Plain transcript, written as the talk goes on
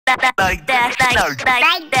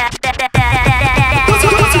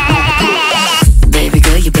Baby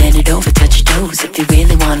girl, you bend it over, touch your toes. If you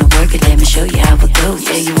really wanna work it, let me show you how it goes.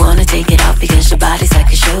 Yeah, you wanna take it off because your body's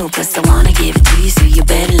like a show. Plus I wanna give it to you, so you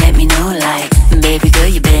better let me know. Like, baby girl,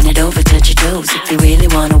 you bend it over, touch your toes. If you really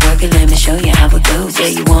wanna work it, let me show you how it goes. Yeah,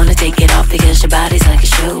 you wanna take it off because your body's like a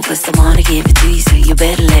show. Plus I wanna give it to you, so you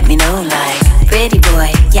better let me know. Like, pretty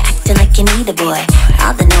boy, you're acting like you need a boy.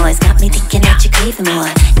 All the noise got me thinking that you're craving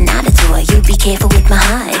more. Not a toy, you be careful with my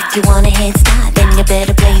heart. If you want a head start, then you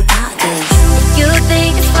better play your part. Cause you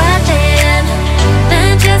think it's worth it,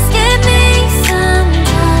 then just give me some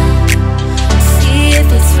time. See if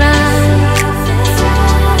it's right.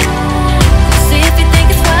 See if you think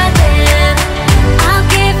it's worth it, I'll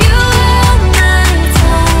give you all my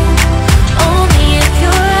time. Only if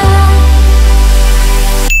you're right.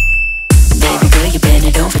 baby girl, you bend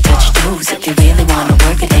it over, touch your toes. If you really wanna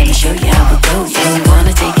work it, let me show you how it goes. Yeah, you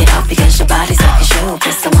wanna take it off because your body's like a show.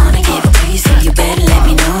 Plus I wanna give it to you, so you better let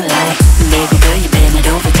me know. Like, baby girl, you bend it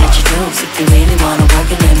over, touch your toes. If you really wanna work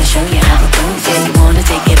it, let me show you how it goes. Yeah, you wanna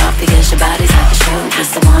take it off because your body's like a show.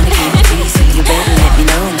 Plus I wanna give it to you, so you better let me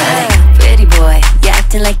know. Like, pretty boy, you're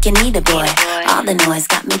acting like you need a boy. All the noise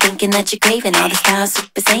got me thinking that you're craving all this power,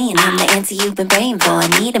 super saiyan. I'm the answer you've been praying for. I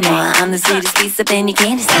need it more. I'm the sweetest piece up in your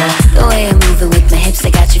candy store. The way I'm moving with my hips, I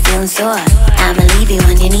got you feeling sore. I'ma leave you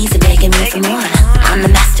on your knees and begging me for more. I'm the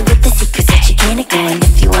master with the secrets that you can't ignore. And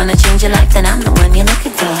if you wanna change your life, then I'm the one you're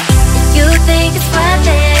looking for. You think it's worth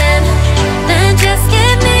it, then just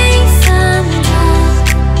give me some time.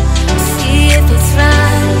 See if it's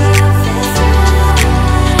right.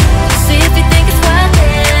 See if you think it's worth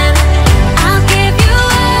it, I'll give you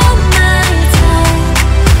all my time.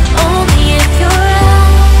 Only if you're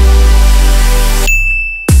right.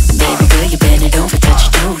 Baby girl, you bend it over, touch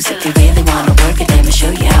your toes. If you really wanna work it, let me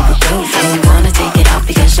show you how it goes. Yeah, you wanna take it off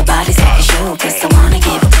because your body's like a show. Plus I wanna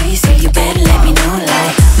give it to you, so you better let me know.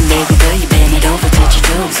 Like, baby girl, you bend it over, touch your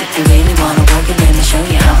toes. If you really wanna work it, let me show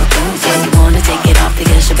you how it goes. Yeah, you wanna take it off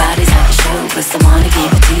because your body's like a show. Plus I wanna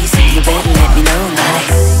give it to you, so you better let me know. Like,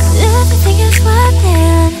 If you think it's worth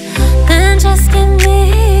it, then just give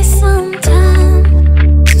me some time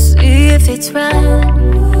to see if it's right.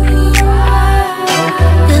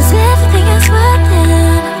 Cause if you think it's worth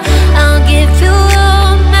it, I'll give you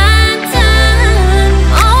all my time.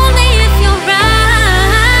 Only if you're right.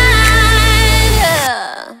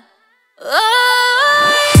 Oh,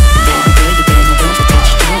 baby girl, you bend it over, touch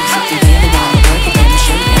your toes. If you really wanna work it, let me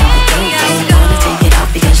show you how it goes. Yeah, you wanna take it off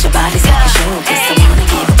because your body's like a show. Plus I wanna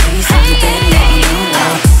give it to you, so you better let me know.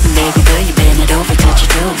 Like, baby girl, you bend it over, touch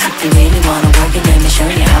your toes. If you really wanna work it, let me show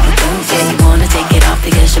you how it goes. Yeah, you wanna take it off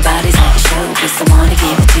because your body's like a show. Plus I wanna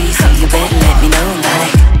give it to you, so you better let me know.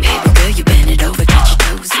 Like, baby girl, you bend it over, touch your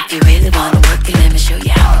toes. If you really wanna work it, let me show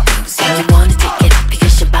you how it goes. Yeah, you wanna take it off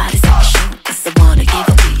because your body's like a show. Plus I wanna give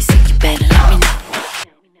it to you, so you better let me know.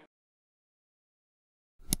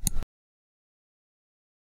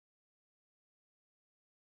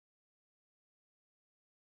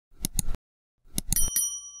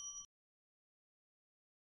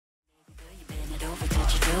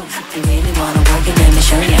 If you really wanna work it, let me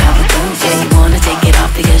show you how it goes. Yeah, you wanna take it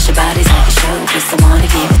off because your body's like a show. Plus I wanna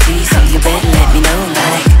give it to you, so you better let me know.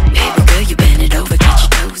 Like,